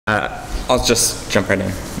I'll just jump right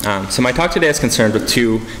in. So my talk today is concerned with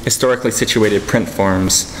two historically situated print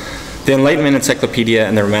forms, the Enlightenment Encyclopedia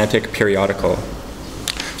and the Romantic Periodical.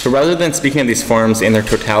 So rather than speaking of these forms in their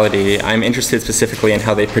totality, I'm interested specifically in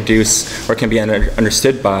how they produce or can be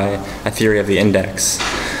understood by a theory of the index.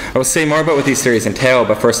 I will say more about what these theories entail,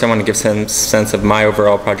 but first I want to give some sense of my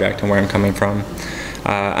overall project and where I'm coming from.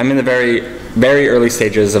 I'm in the very early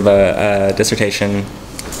stages of a dissertation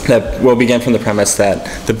that will begin from the premise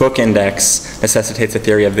that the book index necessitates a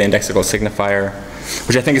theory of the indexical signifier,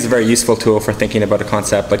 which I think is a very useful tool for thinking about a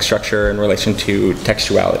concept like structure in relation to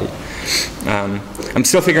textuality. I'm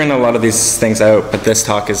still figuring a lot of these things out, but this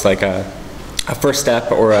talk is like a first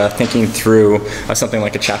step or a thinking through something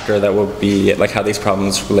like a chapter that will be like how these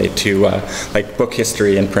problems relate to like book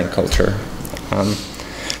history and print culture.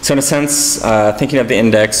 So in a sense, thinking of the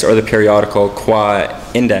index or the periodical qua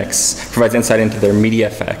index provides insight into their media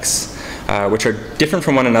effects, which are different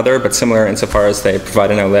from one another but similar insofar as they provide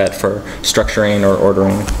an outlet for structuring or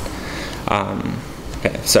ordering.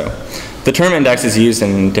 Okay, so the term index is used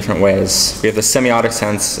in different ways. We have the semiotic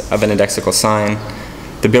sense of an indexical sign,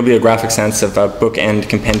 the bibliographic sense of a bookend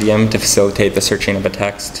compendium to facilitate the searching of a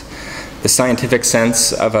text, the scientific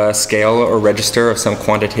sense of a scale or register of some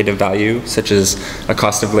quantitative value, such as a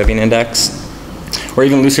cost of living index, or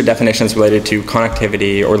even looser definitions related to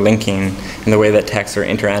connectivity or linking in the way that texts are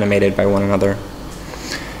interanimated by one another.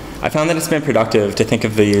 I found that it's been productive to think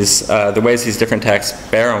of these, the ways these different texts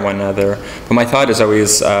bear on one another, but my thought is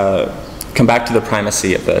always come back to the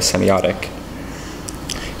primacy of the semiotic.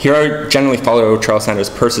 Here I generally follow Charles Sanders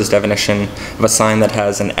Peirce's definition of a sign that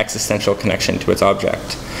has an existential connection to its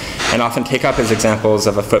object, and often take up his examples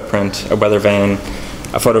of a footprint, a weather vane,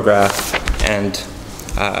 a photograph, and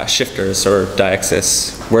shifters or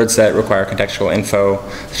deixis, words that require contextual info,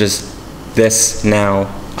 such as this, now,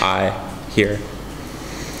 I, here.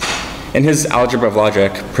 In his Algebra of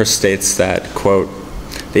Logic, Peirce states that, quote,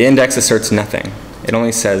 "The index asserts nothing. It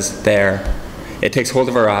only says there. It takes hold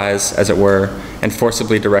of our eyes, as it were, and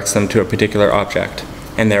forcibly directs them to a particular object,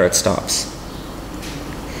 and there it stops."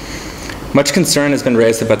 Much concern has been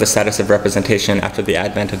raised about the status of representation after the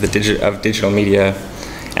advent of digital media,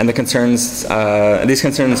 and these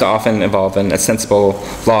concerns often involve an ostensible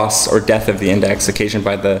loss or death of the index occasioned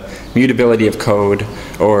by the mutability of code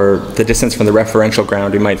or the distance from the referential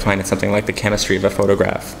ground we might find in something like the chemistry of a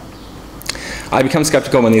photograph. I become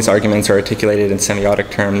skeptical when these arguments are articulated in semiotic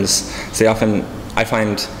terms, so I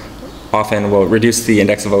find often will reduce the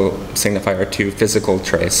indexical signifier to physical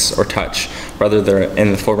trace or touch, rather than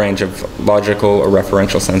in the full range of logical or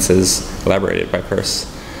referential senses elaborated by Peirce.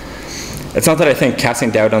 It's not that I think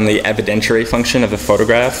casting doubt on the evidentiary function of the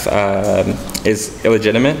photograph is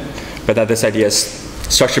illegitimate, but that this idea is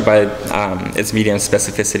structured by its medium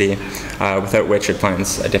specificity, without which it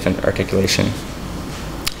finds a different articulation.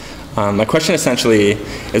 My question essentially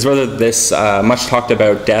is whether this much talked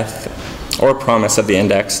about death or promise of the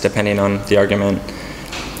index, depending on the argument,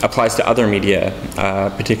 applies to other media,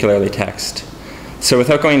 particularly text. So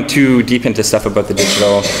without going too deep into stuff about the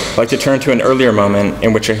digital, I'd like to turn to an earlier moment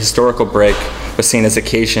in which a historical break was seen as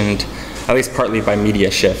occasioned, at least partly by media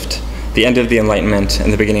shift, the end of the Enlightenment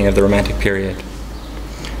and the beginning of the Romantic period.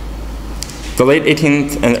 The late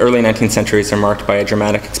 18th and early 19th centuries are marked by a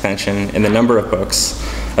dramatic expansion in the number of books,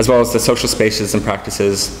 as well as the social spaces and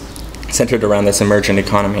practices centered around this emergent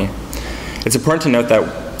economy. It's important to note that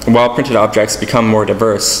while printed objects become more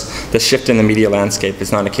diverse, the shift in the media landscape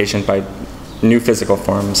is not occasioned by new physical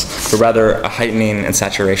forms, but rather a heightening and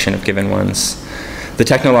saturation of given ones. The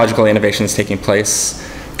technological innovations taking place,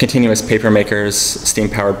 continuous paper makers,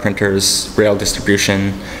 steam-powered printers, rail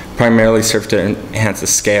distribution, primarily serve to enhance the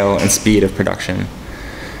scale and speed of production.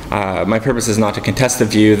 My purpose is not to contest the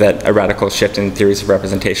view that a radical shift in theories of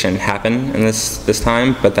representation happened in this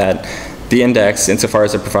time, but that the index, insofar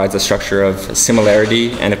as it provides a structure of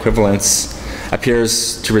similarity and equivalence,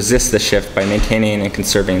 appears to resist the shift by maintaining and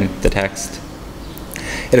conserving the text.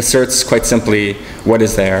 It asserts, quite simply, what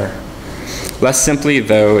is there. Less simply,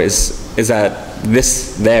 though, is that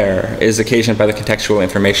this there is occasioned by the contextual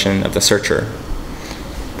information of the searcher.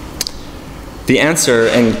 The answer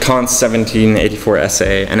in Kant's 1784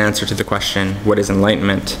 essay, An Answer to the Question, What is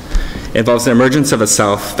Enlightenment, involves the emergence of a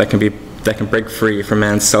self that can break free from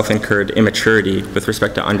man's self-incurred immaturity with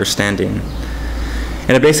respect to understanding.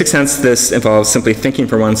 In a basic sense, this involves simply thinking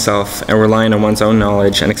for oneself and relying on one's own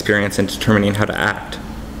knowledge and experience in determining how to act.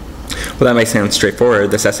 Well, that may sound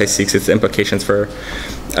straightforward. This essay seeks its implications for,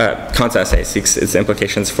 Kant's essay seeks its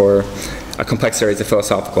implications for a complex series of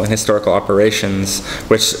philosophical and historical operations,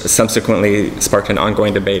 which subsequently sparked an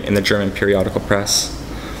ongoing debate in the German periodical press.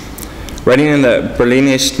 Writing in the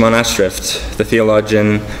Berlinische Monatsschrift, the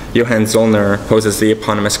theologian Johann Zollner poses the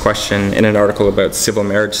eponymous question in an article about civil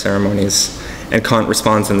marriage ceremonies, and Kant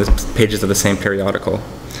responds in the pages of the same periodical.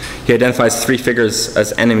 He identifies three figures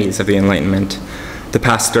as enemies of the Enlightenment: the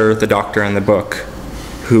pastor, the doctor, and the book,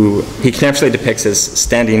 who he conceptually depicts as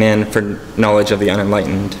standing in for knowledge of the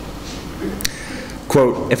unenlightened.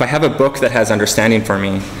 Quote, "If I have a book that has understanding for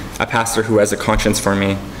me, a pastor who has a conscience for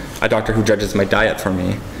me, a doctor who judges my diet for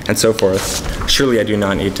me, and so forth, surely I do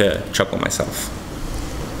not need to trouble myself."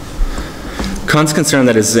 Kant's concern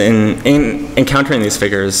that is in encountering these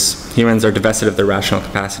figures, humans are divested of their rational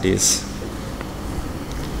capacities.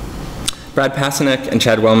 Brad Pasanek and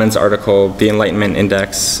Chad Wellman's article, The Enlightenment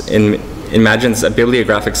Index, imagines a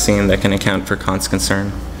bibliographic scene that can account for Kant's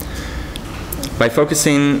concern. By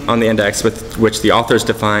focusing on the index, with which the authors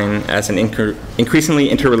define as an increasingly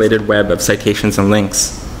interrelated web of citations and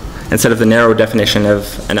links, instead of the narrow definition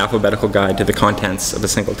of an alphabetical guide to the contents of a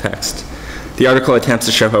single text, the article attempts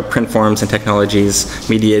to show how print forms and technologies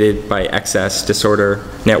mediated by excess, disorder,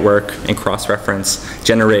 network, and cross-reference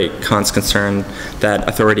generate Kant's concern that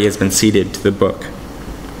authority has been ceded to the book.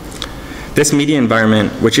 This media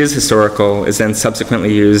environment, which is historical, is then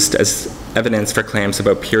subsequently used as evidence for claims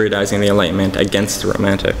about periodizing the Enlightenment against the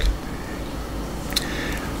Romantic.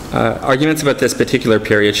 Arguments about this particular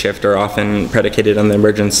period shift are often predicated on the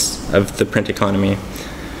emergence of the print economy.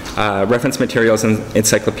 Reference materials and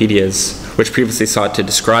encyclopedias, which previously sought to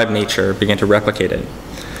describe nature, began to replicate it.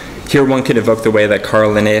 Here one could evoke the way that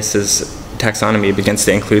Carl Linnaeus's taxonomy begins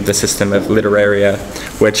to include the system of literaria,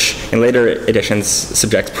 which in later editions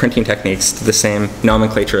subjects printing techniques to the same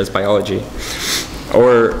nomenclature as biology,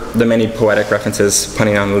 or the many poetic references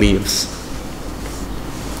punning on leaves.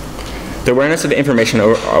 The awareness of information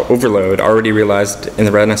overload already realized in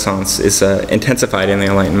the Renaissance is intensified in the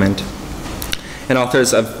Enlightenment. And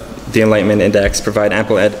authors of the Enlightenment Index provide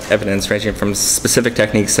ample evidence ranging from specific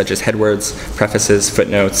techniques such as headwords, prefaces,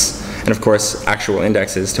 footnotes, and of course actual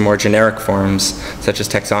indexes to more generic forms such as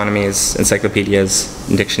taxonomies, encyclopedias,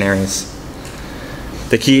 and dictionaries.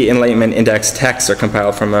 The key Enlightenment Index texts are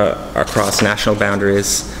compiled from across national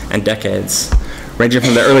boundaries and decades, ranging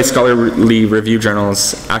from the early scholarly review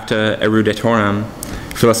journals Acta Eruditorum,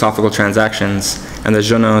 Philosophical Transactions, and the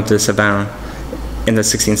Journal des Savants in the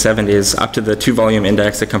 1670s, up to the two-volume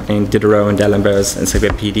index accompanying Diderot and D'Alembert's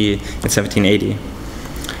Encyclopédie in 1780.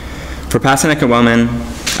 For Pasanek and Wellman,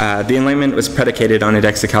 the Enlightenment was predicated on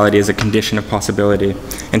indexicality as a condition of possibility,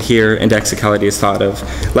 and here indexicality is thought of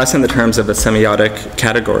less in the terms of a semiotic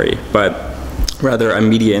category, but rather a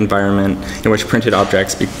media environment in which printed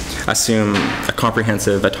objects assume a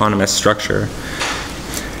comprehensive, autonomous structure.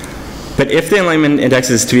 But if the Enlightenment Index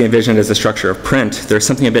is to be envisioned as a structure of print, there's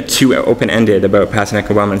something a bit too open-ended about Pasanek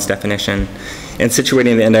and Wellman's definition. In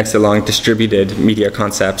situating the index along distributed media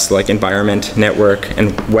concepts like environment, network,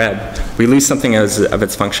 and web, we lose something of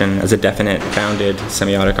its function as a definite, bounded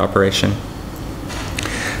semiotic operation.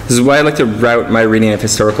 This is why I like to route my reading of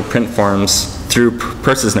historical print forms through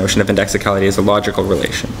Peirce's notion of indexicality as a logical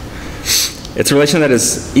relation. It's a relation that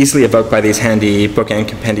is easily evoked by these handy bookend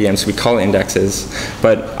compendiums we call indexes,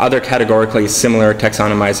 but other categorically similar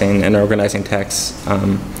taxonomizing and organizing texts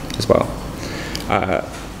as well.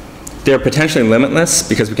 They're potentially limitless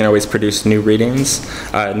because we can always produce new readings,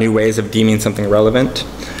 new ways of deeming something relevant,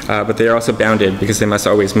 but they are also bounded because they must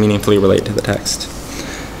always meaningfully relate to the text.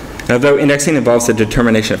 And although indexing involves the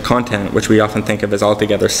determination of content, which we often think of as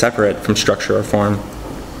altogether separate from structure or form,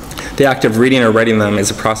 the act of reading or writing them is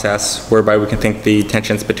a process whereby we can think the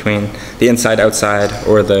tensions between the inside-outside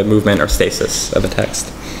or the movement or stasis of a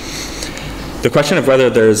text. The question of whether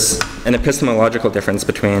there's an epistemological difference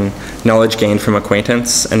between knowledge gained from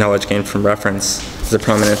acquaintance and knowledge gained from reference is a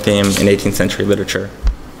prominent theme in 18th century literature.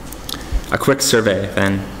 A quick survey,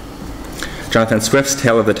 then. Jonathan Swift's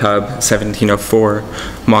Tale of the Tub, 1704,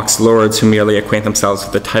 mocks lords who merely acquaint themselves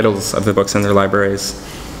with the titles of the books in their libraries,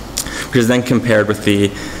 which is then compared with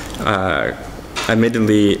the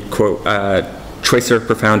admittedly, quote, choicer,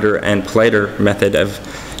 profounder, and politer method of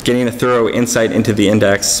getting a thorough insight into the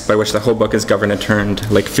index by which the whole book is governed and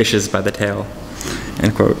turned like fishes by the tail,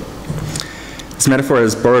 end quote. This metaphor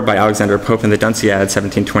is borrowed by Alexander Pope in the Dunciad,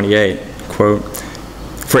 1728, quote,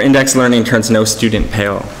 "For index learning turns no student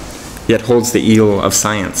pale, yet holds the eel of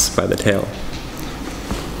science by the tail."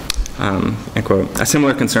 End quote. A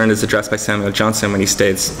similar concern is addressed by Samuel Johnson when he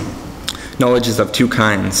states, "Knowledge is of two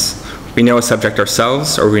kinds. We know a subject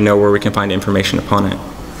ourselves, or we know where we can find information upon it."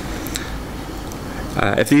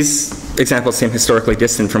 If these examples seem historically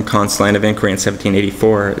distant from Kant's line of inquiry in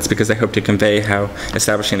 1784, it's because I hope to convey how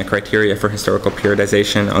establishing a criteria for historical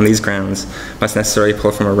periodization on these grounds must necessarily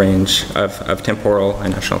pull from a range of temporal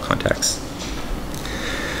and national contexts.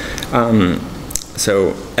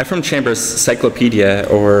 So Ephraim Chambers' Cyclopedia,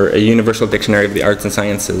 or a Universal Dictionary of the Arts and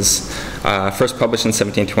Sciences, first published in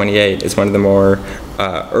 1728, is one of the more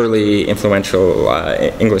early influential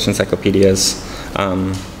English encyclopedias.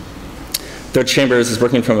 Though Chambers is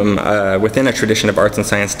working from within a tradition of arts and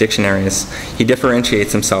science dictionaries, he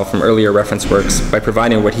differentiates himself from earlier reference works by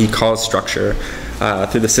providing what he calls structure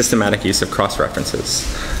through the systematic use of cross-references.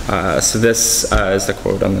 So this is the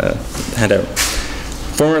quote on the handout.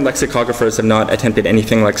 Former lexicographers have not attempted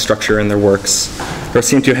anything like structure in their works, or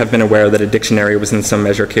seem to have been aware that a dictionary was in some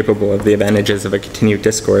measure capable of the advantages of a continued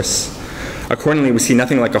discourse. Accordingly, we see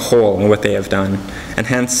nothing like a whole in what they have done, and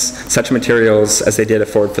hence such materials as they did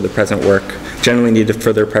afford for the present work generally needed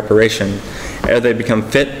further preparation, ere they become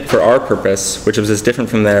fit for our purpose, which was as different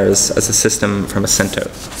from theirs as a system from a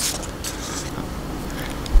cento.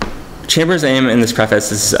 Chambers' aim in this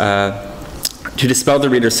preface is to dispel the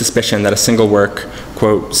reader's suspicion that a single work,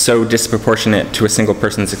 quote, so disproportionate to a single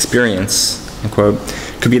person's experience, unquote,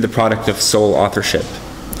 could be the product of sole authorship.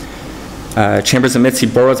 Chambers admits he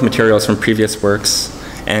borrows materials from previous works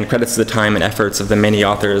and credits the time and efforts of the many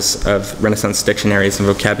authors of Renaissance dictionaries and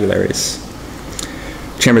vocabularies.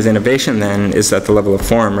 Chambers' innovation, then, is at the level of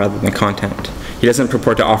form rather than content. He doesn't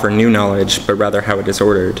purport to offer new knowledge, but rather how it is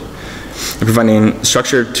ordered. In providing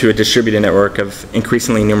structure to a distributed network of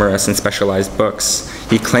increasingly numerous and specialized books,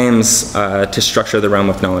 he claims to structure the realm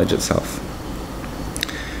of knowledge itself.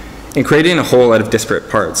 In creating a whole out of disparate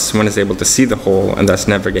parts, one is able to see the whole and thus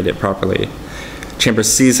navigate it properly.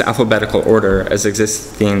 Chambers sees alphabetical order as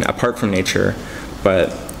existing apart from nature,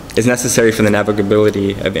 but is necessary for the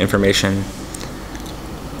navigability of information.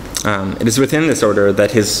 It is within this order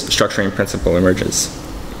that his structuring principle emerges.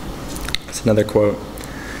 That's another quote.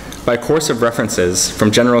 By a course of references,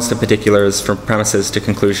 from generals to particulars, from premises to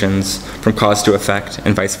conclusions, from cause to effect,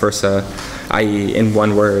 and vice versa, i.e., in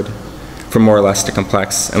one word, from more or less to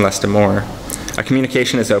complex and less to more, a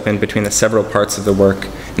communication is opened between the several parts of the work,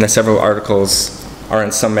 and the several articles are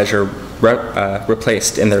in some measure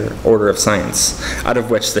replaced in their order of science, out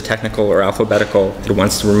of which the technical or alphabetical had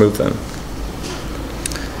once to remove them.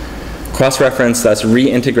 Cross-reference thus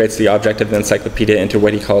reintegrates the object of the encyclopedia into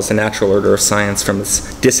what he calls the natural order of science from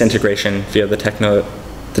its disintegration via the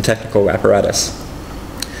technical apparatus.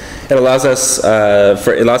 It allows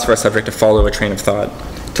for a subject to follow a train of thought,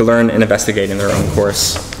 to learn and investigate in their own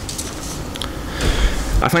course.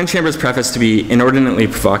 I find Chambers' preface to be inordinately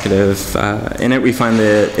provocative. In it we find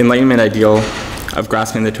the Enlightenment ideal of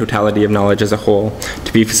grasping the totality of knowledge as a whole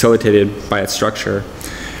to be facilitated by its structure,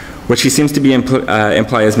 which he seems to be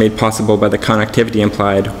imply is made possible by the connectivity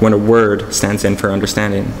implied when a word stands in for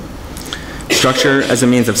understanding. Structure as a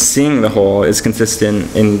means of seeing the whole is consistently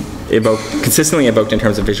evoked in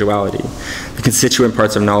terms of visuality. The constituent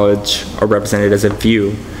parts of knowledge are represented as a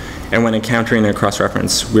view, and when encountering a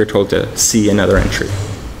cross-reference, we are told to see another entry.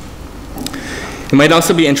 It might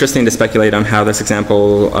also be interesting to speculate on how this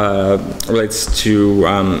example relates to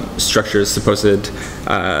structure's supposed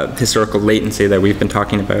historical latency that we've been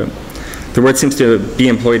talking about. The word seems to be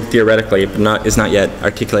employed theoretically, but is not yet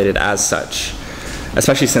articulated as such,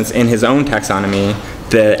 especially since in his own taxonomy,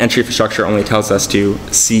 the entry for structure only tells us to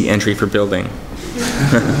see entry for building.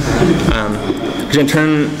 Which in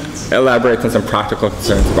turn elaborates on some practical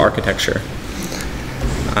concerns of architecture.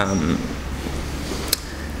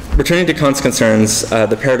 Returning to Kant's concerns,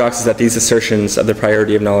 the paradox is that these assertions of the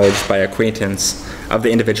priority of knowledge by acquaintance of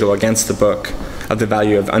the individual against the book, of the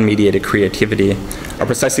value of unmediated creativity, are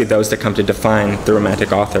precisely those that come to define the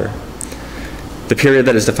Romantic author. The period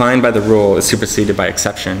that is defined by the rule is superseded by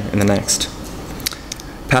exception in the next.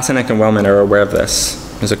 Passenek and Wellman are aware of this.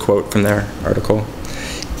 There's a quote from their article.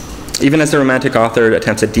 Even as the Romantic author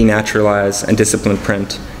attempts to denaturalize and discipline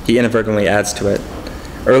print, he inadvertently adds to it.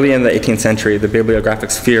 Early in the 18th century, the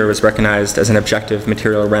bibliographic sphere was recognized as an objective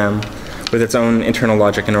material realm with its own internal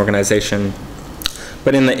logic and organization.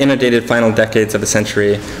 But in the inundated final decades of the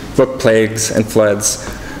century, book plagues and floods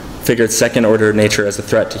figured second-order nature as a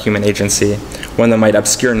threat to human agency, one that might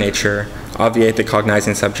obscure nature, obviate the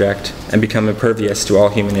cognizing subject, and become impervious to all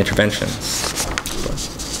human interventions.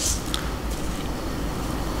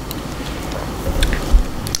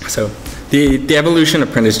 So, the evolution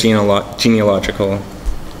of print is genealogical.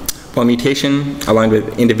 While mutation, aligned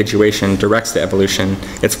with individuation, directs the evolution,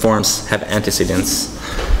 its forms have antecedents.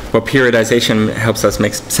 While periodization helps us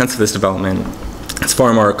make sense of this development, It's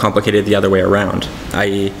far more complicated the other way around,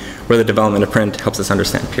 i.e., where the development of print helps us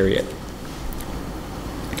understand period.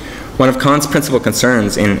 One of Kant's principal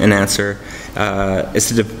concerns in an answer is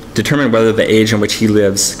to determine whether the age in which he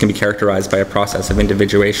lives can be characterized by a process of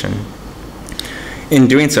individuation. In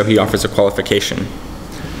doing so, he offers a qualification.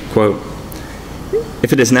 Quote,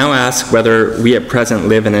 "If it is now asked whether we at present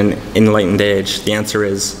live in an enlightened age, the answer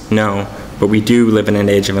is no, but we do live in an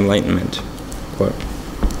age of enlightenment." Quote.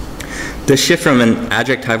 This shift from an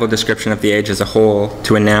adjectival description of the age as a whole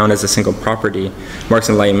to a noun as a single property marks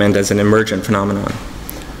enlightenment as an emergent phenomenon.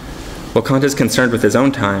 While Kant is concerned with his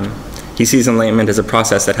own time, he sees enlightenment as a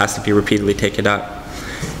process that has to be repeatedly taken up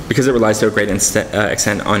because it relies to a great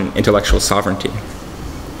extent on intellectual sovereignty.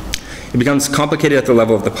 It becomes complicated at the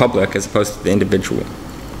level of the public as opposed to the individual.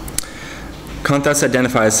 Kant thus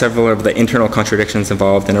identifies several of the internal contradictions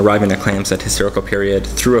involved in arriving at claims at historical period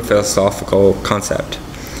through a philosophical concept.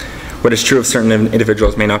 What is true of certain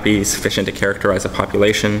individuals may not be sufficient to characterize a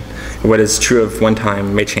population, and what is true of one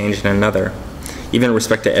time may change in another, even in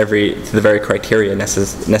respect to the very criteria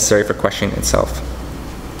necessary for questioning itself.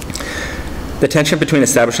 The tension between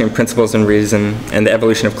establishing principles and reason and the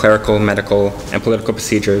evolution of clerical, medical, and political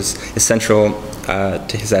procedures is central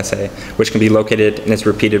to his essay, which can be located in its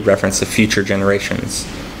repeated reference to future generations.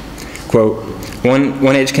 Quote,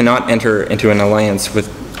 one age cannot enter into an alliance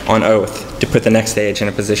on oath to put the next age in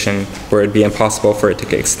a position where it would be impossible for it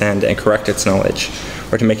to extend and correct its knowledge,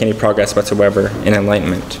 or to make any progress whatsoever in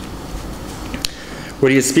enlightenment.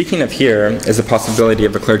 What he is speaking of here is the possibility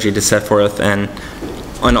of a clergy to set forth an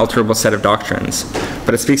unalterable set of doctrines,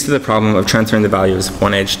 but it speaks to the problem of transferring the values of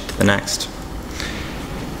one age to the next.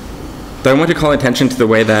 But I want to call attention to the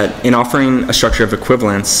way that in offering a structure of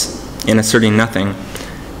equivalence, in asserting nothing,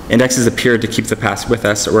 indexes appear to keep the past with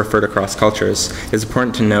us or referred across cultures. It is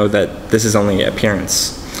important to know that this is only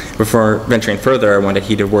appearance. Before venturing further, I want to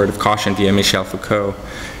heed a word of caution via Michel Foucault,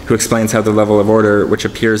 who explains how the level of order which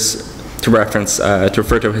appears to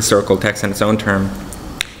refer to a historical text in its own term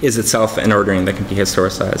is itself an ordering that can be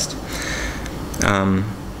historicized.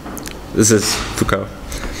 This is Foucault.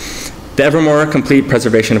 The ever more complete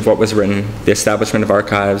preservation of what was written, the establishment of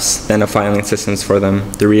archives, then of filing systems for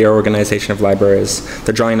them, the reorganization of libraries,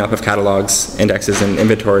 the drawing up of catalogs, indexes, and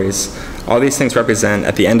inventories, all these things represent,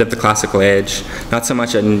 at the end of the classical age, not so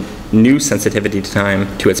much a new sensitivity to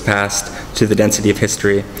time, to its past, to the density of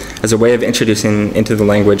history, as a way of introducing into the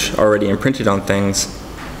language already imprinted on things,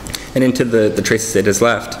 and into the traces it has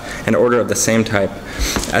left, an order of the same type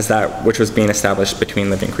as that which was being established between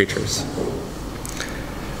living creatures.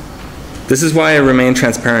 This is why I remain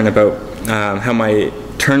transparent about how my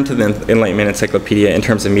turn to the Enlightenment Encyclopedia in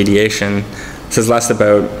terms of mediation says less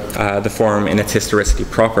about the form and its historicity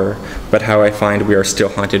proper, but how I find we are still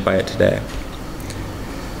haunted by it today.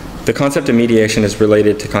 The concept of mediation is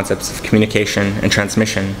related to concepts of communication and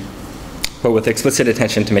transmission, but with explicit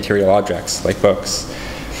attention to material objects, like books.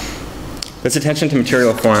 This attention to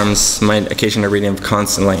material forms might occasion a reading of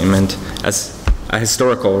Kant's Enlightenment as a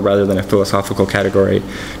historical rather than a philosophical category,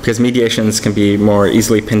 because mediations can be more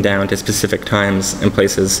easily pinned down to specific times and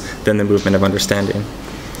places than the movement of understanding.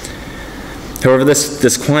 However,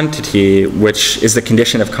 this quantity, which is the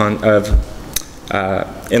condition of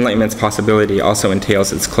Enlightenment's possibility, also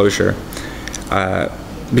entails its closure,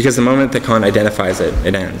 because the moment that Kant identifies it,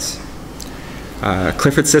 it ends.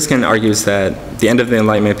 Clifford Siskin argues that the end of the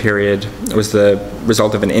Enlightenment period was the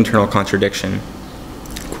result of an internal contradiction.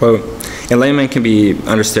 Quote, Enlightenment can be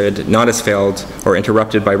understood not as failed or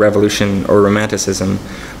interrupted by revolution or romanticism,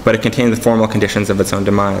 but it contained the formal conditions of its own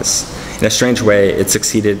demise. In a strange way, it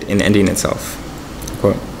succeeded in ending itself.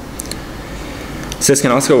 Quote. Siskin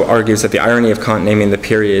also argues that the irony of Kant naming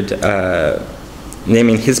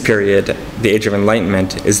his period the Age of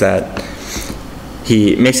Enlightenment is that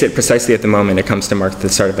he makes it precisely at the moment it comes to mark the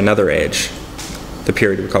start of another age, the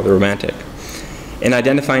period we call the Romantic. In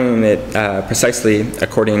identifying it precisely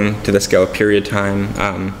according to the scale of period time,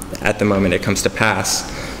 at the moment it comes to pass,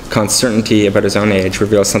 Kant's certainty about his own age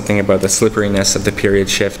reveals something about the slipperiness of the period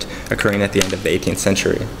shift occurring at the end of the 18th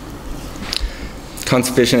century. Kant's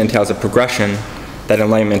vision entails a progression that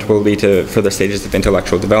Enlightenment will lead to further stages of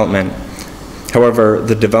intellectual development. However,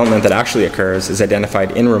 the development that actually occurs is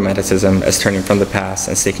identified in Romanticism as turning from the past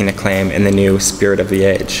and staking a claim in the new spirit of the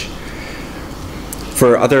age.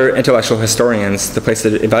 For other intellectual historians, the place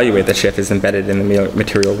to evaluate the shift is embedded in the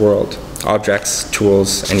material world, objects,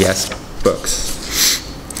 tools, and yes, books.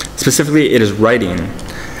 Specifically, it is writing,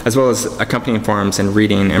 as well as accompanying forms in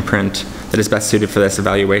reading and print, that is best suited for this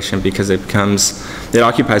evaluation because it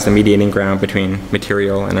occupies the mediating ground between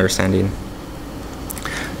material and understanding.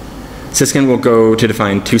 Siskin will go to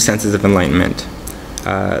define two senses of enlightenment,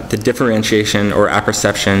 the differentiation or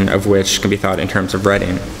apperception of which can be thought in terms of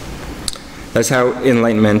writing. That's how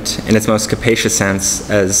Enlightenment, in its most capacious sense,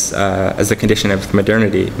 as the condition of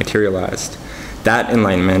modernity, materialized. That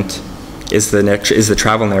Enlightenment is the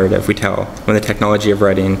travel narrative we tell when the technology of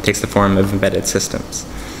writing takes the form of embedded systems.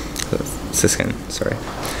 Siskin, sorry.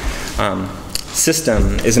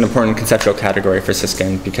 System is an important conceptual category for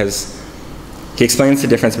Siskin because he explains the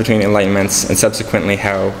difference between Enlightenments and subsequently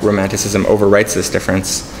how Romanticism overwrites this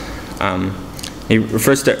difference. He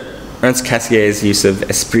refers to Ernst Cassier's use of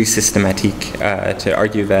esprit systématique to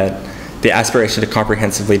argue that the aspiration to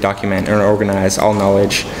comprehensively document and organize all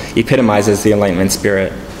knowledge epitomizes the Enlightenment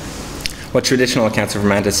spirit, while traditional accounts of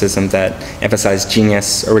Romanticism that emphasize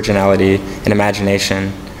genius, originality, and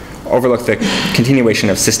imagination overlook the continuation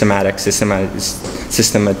of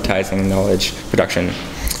systematizing knowledge production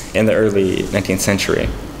in the early 19th century.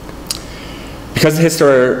 Because the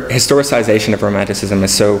historicization of Romanticism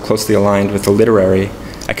is so closely aligned with the literary,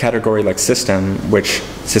 a category like system, which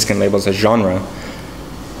Siskin labels as genre,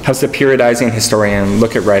 helps the periodizing historian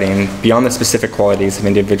look at writing beyond the specific qualities of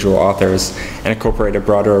individual authors and incorporate a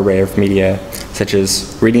broader array of media, such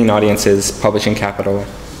as reading audiences, publishing capital,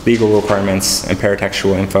 legal requirements, and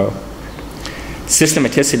paratextual info.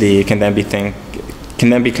 Systematicity can then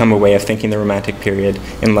become a way of thinking the Romantic period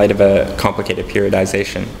in light of a complicated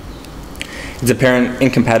periodization. Its apparent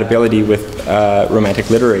incompatibility with Romantic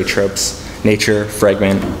literary tropes, nature,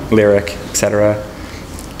 fragment, lyric, etc.,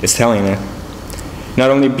 is telling it. Not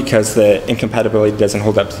only because the incompatibility doesn't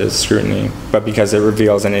hold up to scrutiny, but because it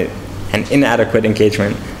reveals an inadequate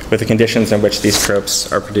engagement with the conditions in which these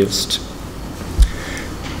tropes are produced.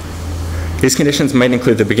 These conditions might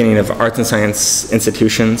include the beginning of arts and science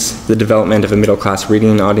institutions, the development of a middle-class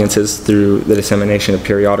reading audiences through the dissemination of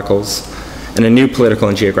periodicals, and a new political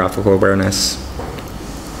and geographical awareness.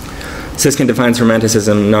 Siskin defines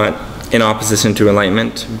Romanticism not in opposition to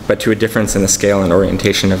Enlightenment, but to a difference in the scale and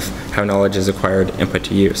orientation of how knowledge is acquired and put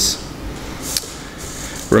to use.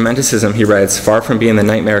 Romanticism, he writes, far from being the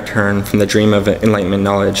nightmare turn from the dream of Enlightenment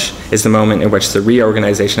knowledge, is the moment in which the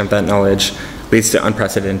reorganization of that knowledge leads to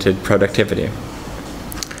unprecedented productivity.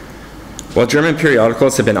 While German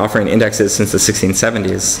periodicals have been offering indexes since the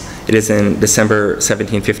 1670s, it is in December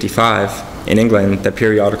 1755 in England that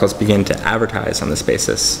periodicals begin to advertise on this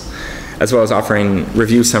basis, as well as offering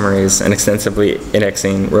review summaries and extensively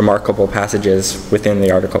indexing remarkable passages within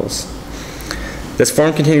the articles. This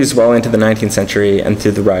form continues well into the 19th century and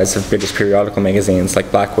through the rise of British periodical magazines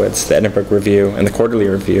like Blackwood's, the Edinburgh Review, and the Quarterly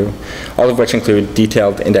Review, all of which include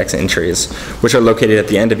detailed index entries, which are located at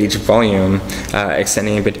the end of each volume,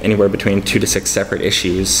 extending anywhere between 2 to 6 separate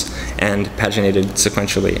issues and paginated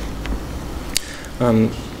sequentially.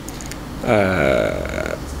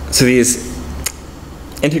 So these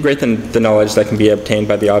integrate the knowledge that can be obtained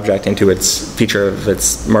by the object into its feature of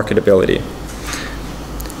its marketability.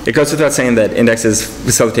 It goes without saying that indexes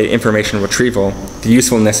facilitate information retrieval, the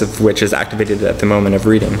usefulness of which is activated at the moment of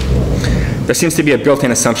reading. There seems to be a built-in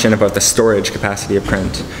assumption about the storage capacity of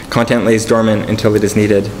print. Content lays dormant until it is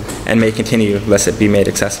needed and may continue lest it be made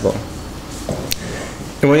accessible.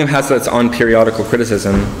 In William Hazlitt's On Periodical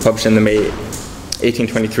Criticism, published in the May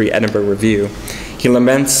 1823 Edinburgh Review, he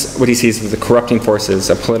laments what he sees as the corrupting forces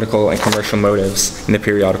of political and commercial motives in the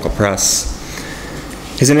periodical press.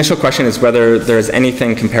 His initial question is whether there is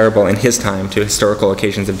anything comparable in his time to historical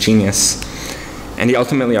occasions of genius, and he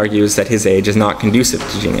ultimately argues that his age is not conducive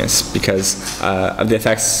to genius because of the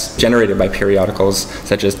effects generated by periodicals,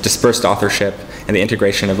 such as dispersed authorship and the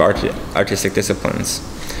integration of artistic disciplines,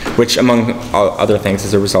 which, among other things,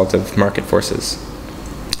 is a result of market forces.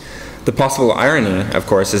 The possible irony, of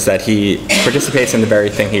course, is that he participates in the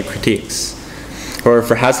very thing he critiques. Or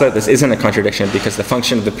for Hazlitt, this isn't a contradiction because the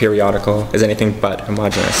function of the periodical is anything but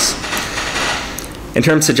homogeneous. In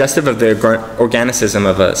terms suggestive of the organicism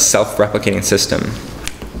of a self-replicating system,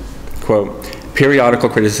 quote, periodical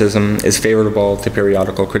criticism is favorable to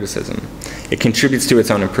periodical criticism. It contributes to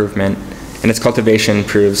its own improvement, and its cultivation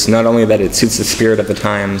proves not only that it suits the spirit of the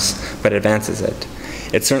times, but advances it.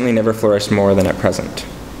 It certainly never flourished more than at present.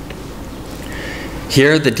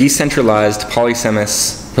 Here, the decentralized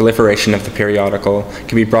polysemous proliferation of the periodical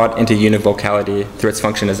can be brought into univocality through its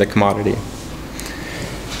function as a commodity.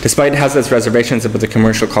 Despite Hazlitt's reservations about the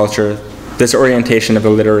commercial culture, this orientation of the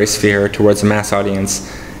literary sphere towards a mass audience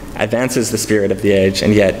advances the spirit of the age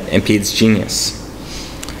and yet impedes genius.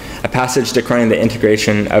 A passage decrying the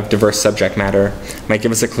integration of diverse subject matter might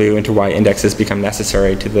give us a clue into why indexes become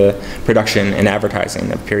necessary to the production and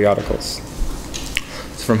advertising of periodicals.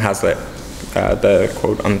 It's from Hazlitt, the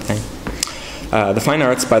quote on the thing. The fine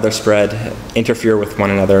arts, by their spread, interfere with one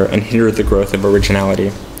another and hinder the growth of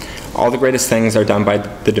originality. All the greatest things are done by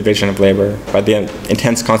the division of labor, by the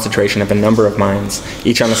intense concentration of a number of minds,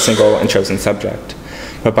 each on a single and chosen subject.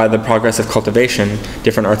 But by the progress of cultivation,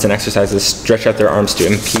 different arts and exercises stretch out their arms to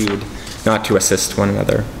impede, not to assist one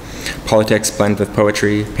another. Politics blend with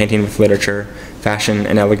poetry, painting with literature, fashion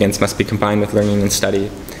and elegance must be combined with learning and study,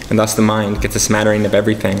 and thus the mind gets a smattering of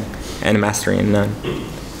everything and a mastery in none.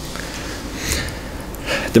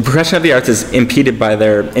 The progression of the arts is impeded by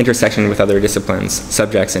their intersection with other disciplines,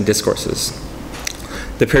 subjects, and discourses.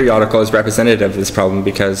 The periodical is representative of this problem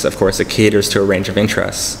because, of course, it caters to a range of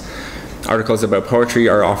interests. Articles about poetry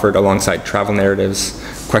are offered alongside travel narratives,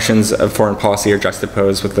 questions of foreign policy are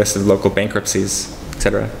juxtaposed with lists of local bankruptcies,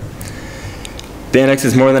 etc. The index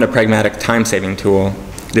is more than a pragmatic time-saving tool.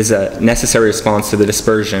 It is a necessary response to the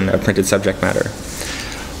dispersion of printed subject matter.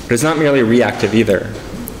 But it's not merely reactive either.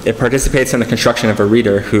 It participates in the construction of a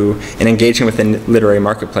reader who, in engaging with the literary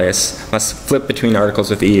marketplace, must flip between articles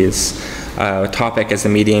with ease. Topic as the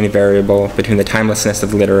mediating variable between the timelessness of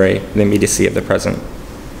the literary and the immediacy of the present.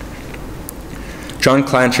 John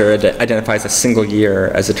Clancher identifies a single year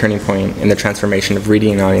as a turning point in the transformation of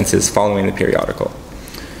reading audiences following the periodical.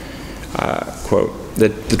 Quote, the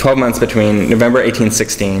 12 months between November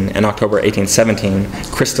 1816 and October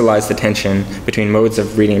 1817 crystallized the tension between modes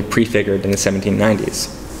of reading prefigured in the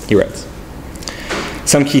 1790s. He writes,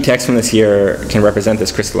 some key texts from this year can represent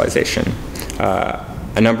this crystallization.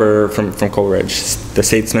 A number from Coleridge, the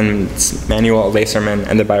Statesman's Manual, a Lay Sermon,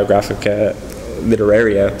 and the Biographica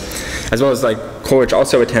Literaria, as well as Coleridge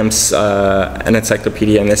also attempts an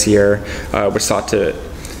encyclopedia in this year, which sought to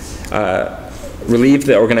relieve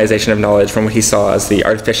the organization of knowledge from what he saw as the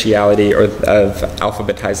artificiality of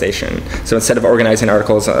alphabetization. So instead of organizing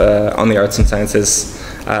articles on the arts and sciences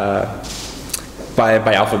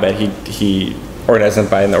by alphabet, he organized them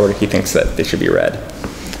by in the order he thinks that they should be read.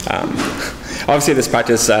 Obviously, this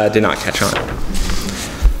practice did not catch on.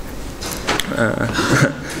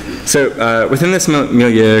 So within this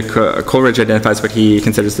milieu, Coleridge identifies what he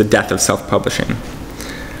considers the death of self-publishing.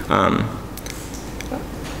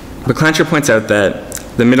 But Clancher points out that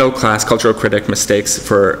the middle-class cultural critic mistakes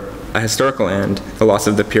for a historical end the loss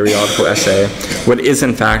of the periodical essay, what is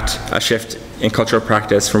in fact a shift in cultural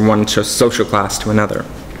practice from one social class to another.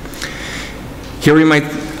 Here we might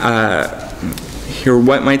hear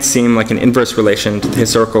what might seem like an inverse relation to the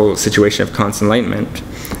historical situation of Kant's Enlightenment,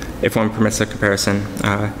 if one permits a comparison.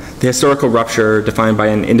 The historical rupture defined by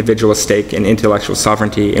an individual stake in intellectual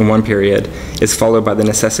sovereignty in one period is followed by the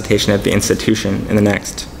necessitation of the institution in the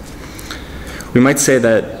next. We might say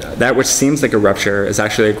that that which seems like a rupture is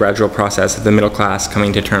actually a gradual process of the middle class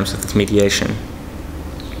coming to terms with its mediation.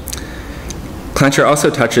 Clancher also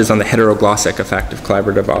touches on the heteroglossic effect of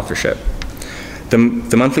collaborative authorship.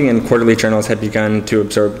 The monthly and quarterly journals had begun to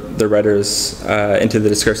absorb the writers into the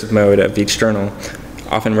discursive mode of each journal,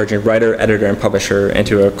 often merging writer, editor, and publisher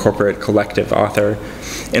into a corporate collective author,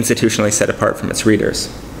 institutionally set apart from its readers.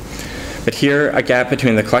 But here, a gap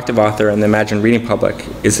between the collective author and the imagined reading public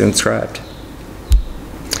is inscribed.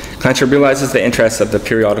 Clancher realizes the interests of the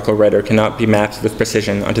periodical writer cannot be mapped with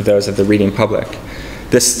precision onto those of the reading public.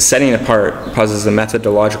 This setting apart poses a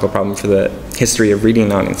methodological problem for the history of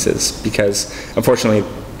reading audiences because, unfortunately,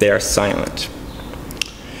 they are silent.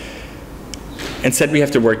 Instead, we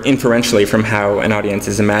have to work inferentially from how an audience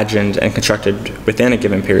is imagined and constructed within a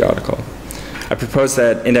given periodical. I propose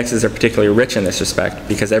that indexes are particularly rich in this respect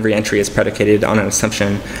because every entry is predicated on an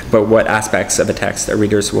assumption about what aspects of a text our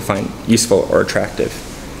readers will find useful or attractive.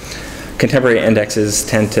 Contemporary indexes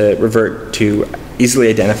tend to revert to easily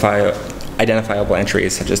identifiable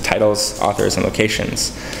entries such as titles, authors, and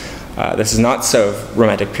locations. This is not so of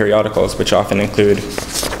romantic periodicals, which often include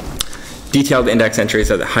detailed index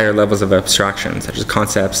entries at higher levels of abstraction, such as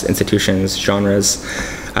concepts, institutions, genres,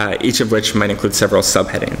 each of which might include several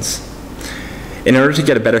subheadings. In order to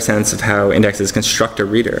get a better sense of how indexes construct a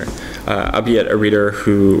reader, albeit a reader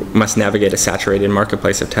who must navigate a saturated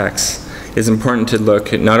marketplace of texts, it is important to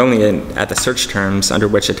look not only at the search terms under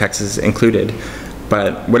which a text is included,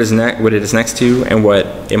 but what it is next to and what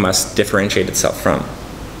it must differentiate itself from.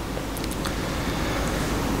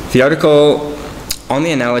 The article on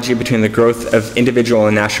the analogy between the growth of individual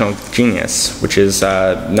and national genius, which is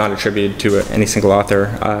not attributed to any single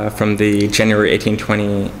author, from the January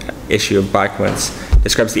 1820 issue of Backwoods,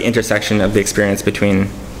 describes the intersection of the experience between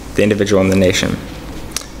the individual and the nation.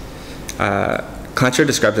 Clancher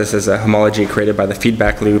describes this as a homology created by the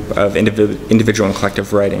feedback loop of individual and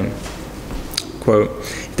collective writing. Quote,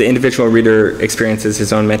 if the individual reader experiences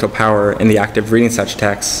his own mental power in the act of reading such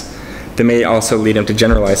texts, they may also lead him to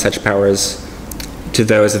generalize such powers to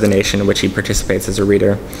those of the nation in which he participates as a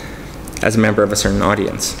reader, as a member of a certain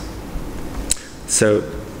audience. So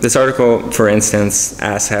this article, for instance,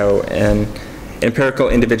 asks how an empirical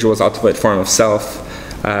individual's ultimate form of self,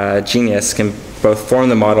 genius, can both form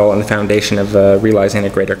the model and the foundation of realizing a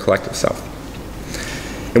greater collective self.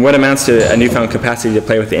 In what amounts to a newfound capacity to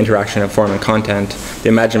play with the interaction of form and content, the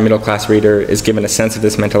imagined middle-class reader is given a sense of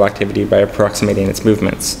this mental activity by approximating its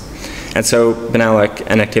movements. And so banal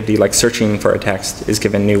an activity like searching for a text is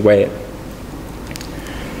given new weight.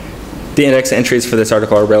 The index entries for this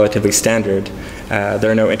article are relatively standard.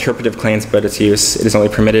 There are no interpretive claims about its use. It is only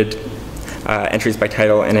permitted entries by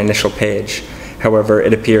title and initial page. However,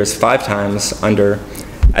 it appears 5 times under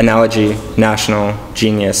analogy, national,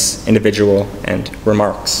 genius, individual, and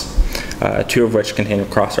remarks, 2 of which contain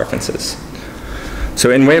cross-references. So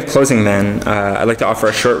in way of closing then, I'd like to offer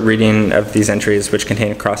a short reading of these entries which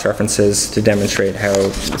contain cross-references to demonstrate how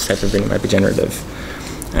this type of reading might be generative.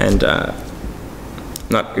 And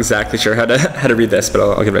not exactly sure how to read this, but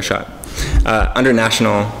I'll give it a shot. Under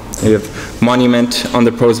national, we have monument on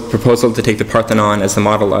the proposal to take the Parthenon as the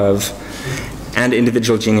model of, and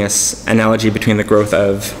individual genius, analogy between the growth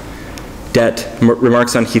of, debt,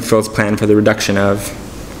 remarks on Heathfield's plan for the reduction of.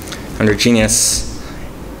 Under genius,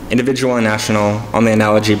 individual and national, on the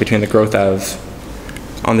analogy between the growth of,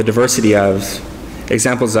 on the diversity of,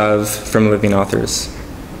 examples of from living authors.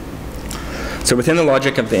 So within the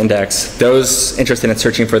logic of the index, those interested in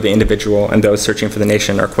searching for the individual and those searching for the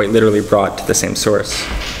nation are quite literally brought to the same source.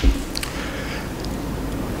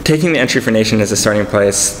 Taking the entry for nation as a starting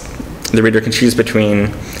place, the reader can choose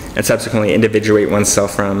between and subsequently individuate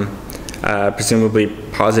oneself from a presumably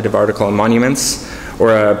positive article on monuments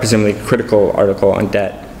or a presumably critical article on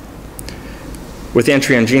debt. With the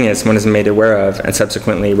entry on genius, one is made aware of and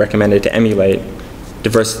subsequently recommended to emulate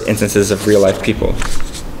diverse instances of real-life people.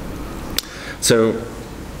 So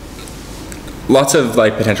lots of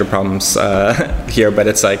potential problems here, but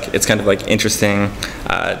it's kind of interesting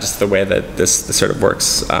just the way that this sort of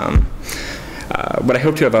works. What I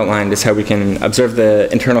hope to have outlined is how we can observe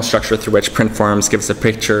the internal structure through which print forms gives a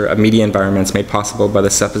picture of media environments made possible by the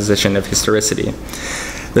supposition of historicity.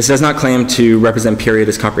 This does not claim to represent period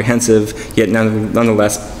as comprehensive, yet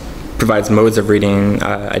nonetheless provides modes of reading,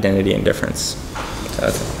 identity, and difference. So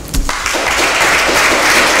that's it.